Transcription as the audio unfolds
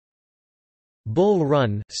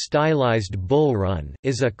Bullrun, stylized Bullrun,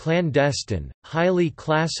 is a clandestine, highly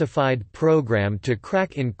classified program to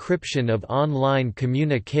crack encryption of online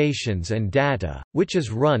communications and data, which is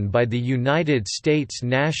run by the United States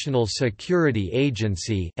National Security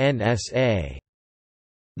Agency (NSA).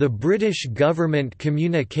 The British Government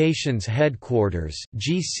Communications Headquarters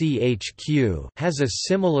 (GCHQ) has a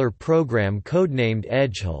similar program codenamed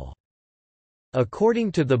Edgehill.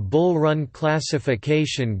 According to the Bullrun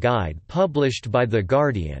classification guide published by The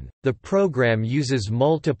Guardian, the program uses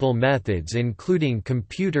multiple methods including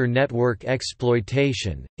computer network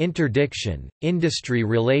exploitation, interdiction, industry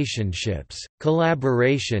relationships,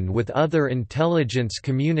 collaboration with other intelligence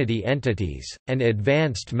community entities, and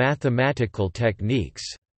advanced mathematical techniques.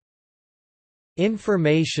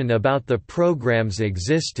 Information about the program's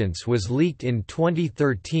existence was leaked in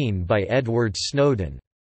 2013 by Edward Snowden.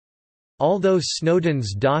 Although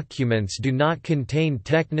Snowden's documents do not contain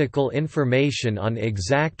technical information on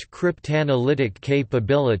exact cryptanalytic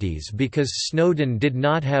capabilities because Snowden did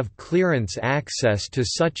not have clearance access to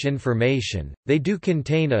such information, they do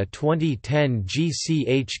contain a 2010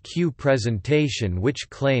 GCHQ presentation which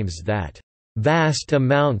claims that vast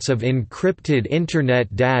amounts of encrypted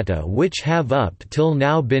Internet data which have up till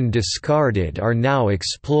now been discarded are now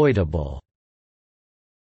exploitable.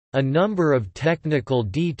 A number of technical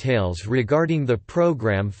details regarding the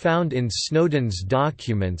program found in Snowden's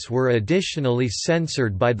documents were additionally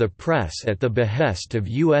censored by the press at the behest of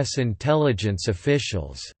U.S. intelligence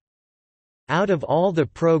officials. Out of all the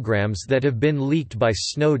programs that have been leaked by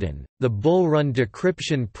Snowden, the Bullrun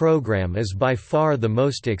decryption program is by far the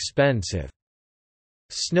most expensive.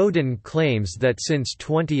 Snowden claims that since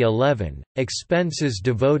 2011, expenses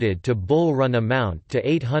devoted to Bullrun amount to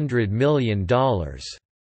 $800 million.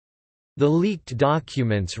 The leaked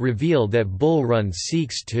documents reveal that Bullrun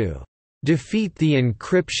seeks to defeat the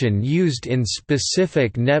encryption used in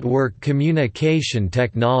specific network communication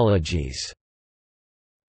technologies.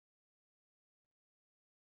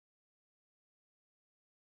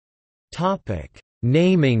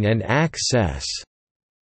 Naming and access.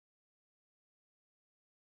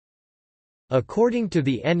 According to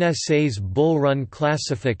the NSA's Bullrun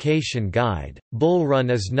classification guide,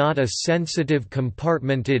 Bullrun is not a sensitive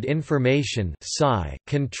compartmented information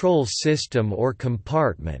control system or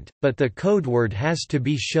compartment, but the codeword has to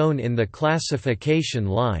be shown in the classification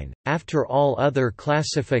line, after all other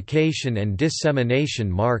classification and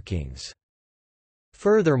dissemination markings.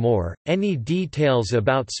 Furthermore, any details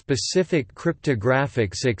about specific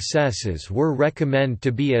cryptographic successes were recommended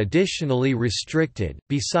to be additionally restricted,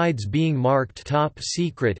 besides being marked Top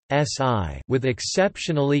Secret, SI with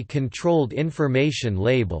exceptionally controlled information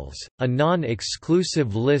labels. A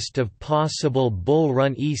non-exclusive list of possible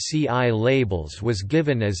Bullrun ECI labels was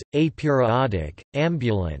given as aperiodic,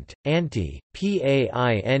 ambulant, paintedeagle,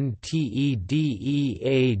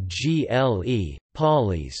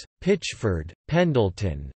 Polys, Pitchford,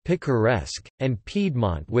 Pendleton, Picaresque, and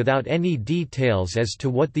Piedmont without any details as to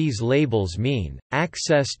what these labels mean.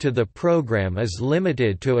 Access to the program is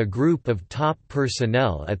limited to a group of top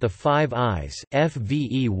personnel at the Five Eyes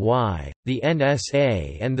 (FVEY), the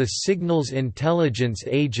NSA, and the Signals Intelligence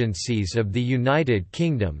Agencies of the United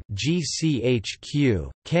Kingdom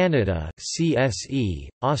 (GCHQ), Canada (CSE),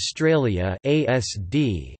 Australia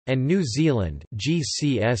 (ASD), and New Zealand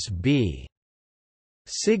 (GCSB).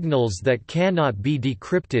 Signals that cannot be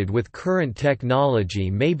decrypted with current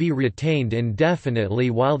technology may be retained indefinitely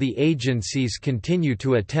while the agencies continue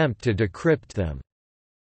to attempt to decrypt them.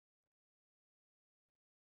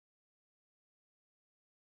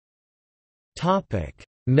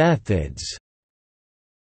 Methods.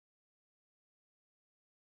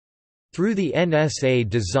 Through the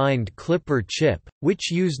NSA-designed Clipper chip,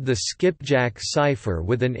 which used the skipjack cipher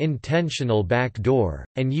with an intentional backdoor,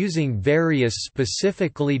 and using various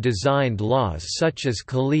specifically designed laws such as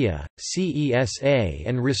CALIA, CESA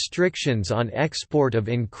and restrictions on export of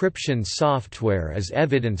encryption software as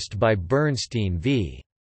evidenced by Bernstein v.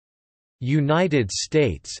 United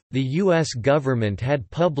States, the U.S. government had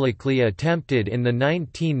publicly attempted in the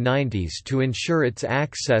 1990s to ensure its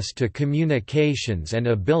access to communications and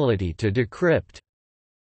ability to decrypt.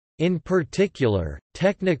 In particular,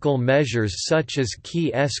 technical measures such as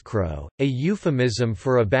key escrow, a euphemism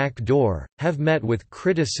for a backdoor, have met with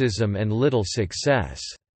criticism and little success.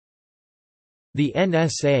 The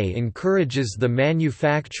NSA encourages the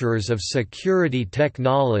manufacturers of security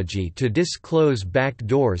technology to disclose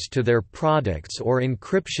backdoors to their products or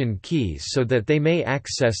encryption keys so that they may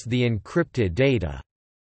access the encrypted data.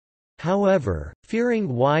 However,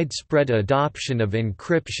 fearing widespread adoption of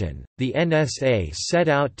encryption, the NSA set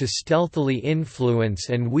out to stealthily influence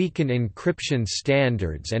and weaken encryption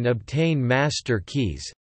standards and obtain master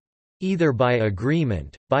keys, either by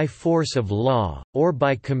agreement, by force of law, or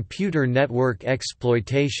by computer network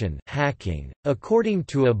exploitation hacking. According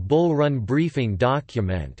to a Bullrun briefing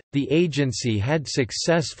document, the agency had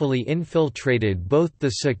successfully infiltrated both the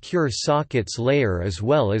secure sockets layer as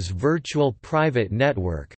well as virtual private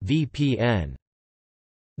network (VPN).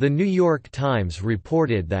 The New York Times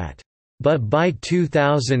reported that but by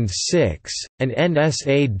 2006, an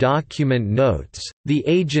NSA document notes, the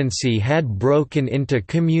agency had broken into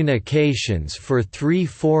communications for 3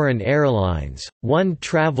 foreign airlines, 1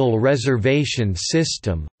 travel reservation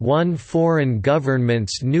system, 1 foreign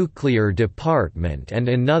government's nuclear department and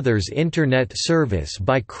another's Internet service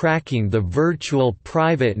by cracking the virtual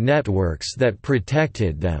private networks that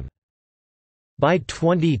protected them. By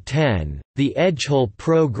 2010, the Edgehole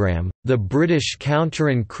program, the British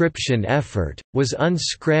counter-encryption effort, was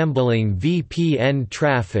unscrambling VPN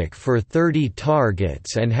traffic for 30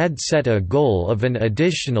 targets and had set a goal of an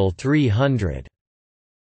additional 300.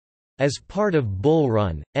 As part of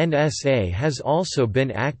Bullrun, NSA has also been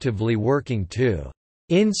actively working to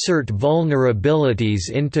insert vulnerabilities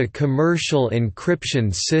into commercial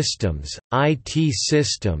encryption systems, IT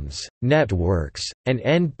systems, networks, and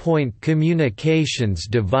endpoint communications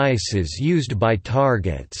devices used by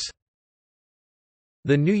targets.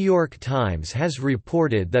 The New York Times has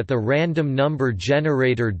reported that the random number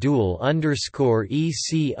generator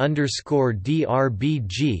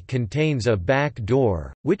dual_EC_DRBG contains a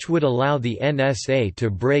backdoor, which would allow the NSA to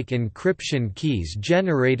break encryption keys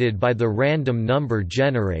generated by the random number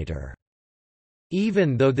generator.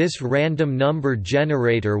 Even though this random number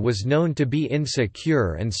generator was known to be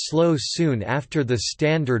insecure and slow soon after the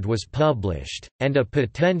standard was published, and a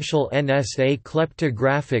potential NSA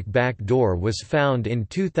kleptographic backdoor was found in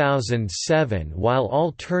 2007 while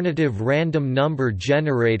alternative random number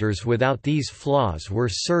generators without these flaws were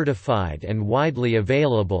certified and widely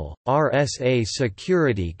available, RSA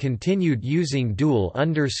Security continued using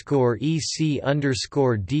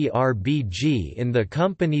dual_EC_DRBG in the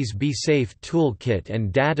company's BeSafe toolkit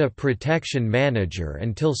and Data Protection Manager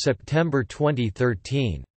until September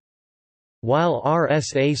 2013. While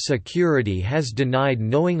RSA Security has denied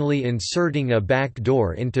knowingly inserting a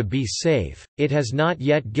backdoor into BeSafe, it has not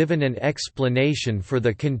yet given an explanation for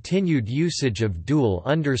the continued usage of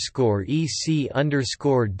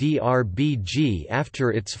dual_EC_DRBG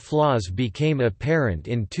after its flaws became apparent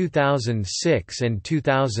in 2006 and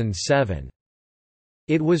 2007.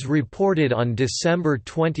 It was reported on December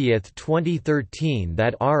 20, 2013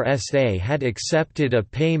 that RSA had accepted a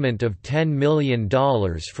payment of $10 million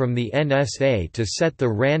from the NSA to set the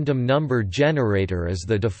random number generator as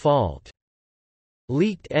the default.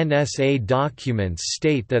 Leaked NSA documents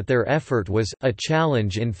state that their effort was a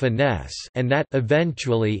challenge in finesse and that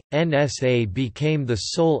eventually, NSA became the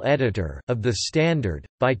sole editor of the standard.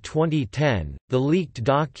 By 2010, the leaked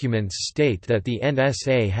documents state that the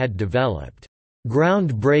NSA had developed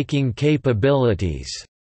groundbreaking capabilities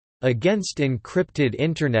against encrypted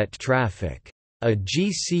Internet traffic. A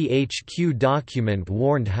GCHQ document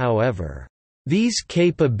warned, however, "These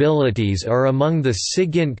capabilities are among the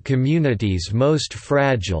SIGINT community's most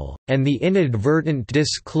fragile, and the inadvertent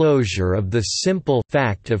disclosure of the simple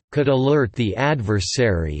fact of could alert the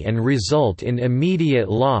adversary and result in immediate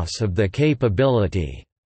loss of the capability."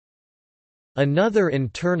 Another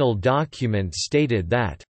internal document stated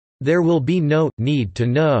that there will be no need to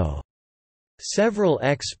know. Several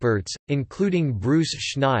experts, including Bruce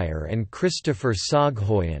Schneier and Christopher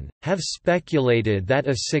Soghoian, have speculated that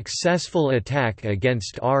a successful attack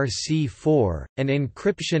against RC4, an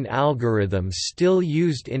encryption algorithm still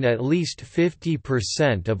used in at least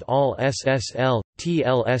 50% of all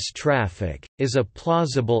SSL/TLS traffic, is a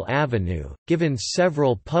plausible avenue, given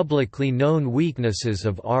several publicly known weaknesses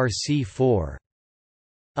of RC4.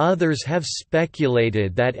 Others have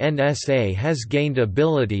speculated that NSA has gained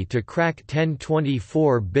ability to crack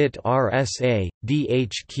 1024-bit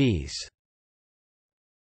RSA/DH keys.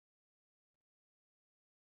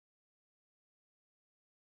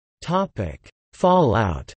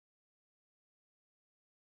 Fallout.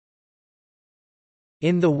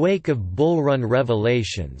 In the wake of Bullrun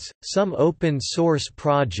revelations, some open-source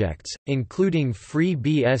projects, including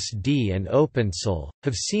FreeBSD and OpenSol,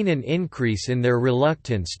 have seen an increase in their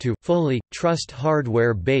reluctance to fully trust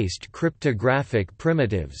hardware-based cryptographic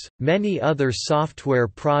primitives. Many other software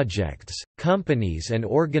projects, companies and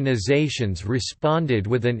organizations responded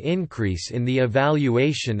with an increase in the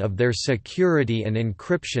evaluation of their security and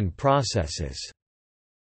encryption processes.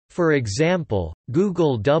 For example,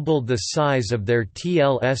 Google doubled the size of their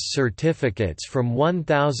TLS certificates from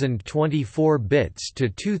 1024 bits to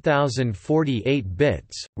 2048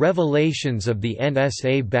 bits. Revelations of the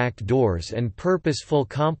NSA backdoors and purposeful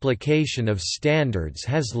complication of standards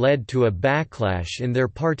has led to a backlash in their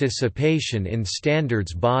participation in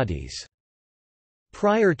standards bodies.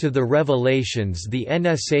 Prior to the revelations, the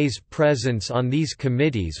NSA's presence on these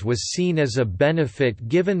committees was seen as a benefit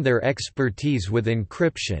given their expertise with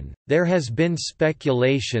encryption. There has been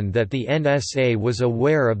speculation that the NSA was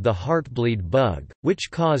aware of the Heartbleed bug, which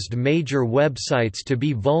caused major websites to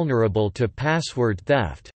be vulnerable to password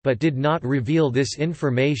theft, but did not reveal this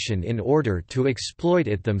information in order to exploit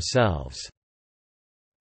it themselves.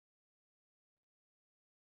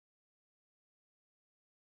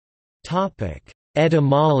 Topic: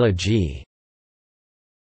 Etymology.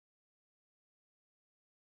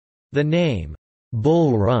 The name,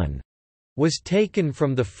 Bullrun, was taken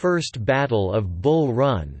from the First Battle of Bull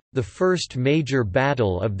Run, the first major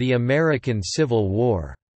battle of the American Civil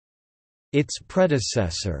War. Its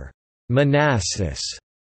predecessor, Manassas,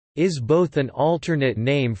 is both an alternate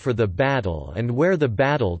name for the battle and where the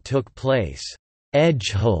battle took place.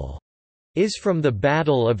 Edgehill is from the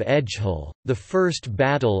Battle of Edgehill, the first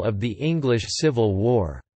battle of the English Civil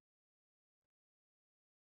War.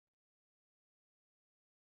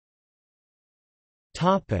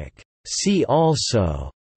 See also: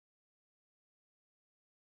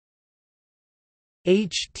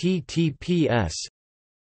 HTTPS,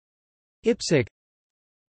 IPsec,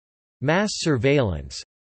 Mass surveillance,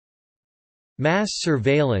 Mass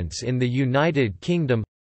surveillance in the United Kingdom,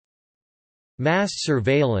 Mass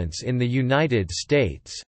surveillance in the United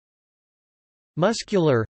States,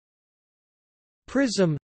 Muscular,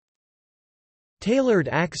 PRISM, Tailored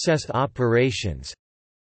access operations,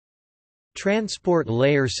 Transport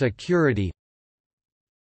layer security,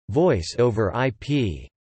 Voice over IP.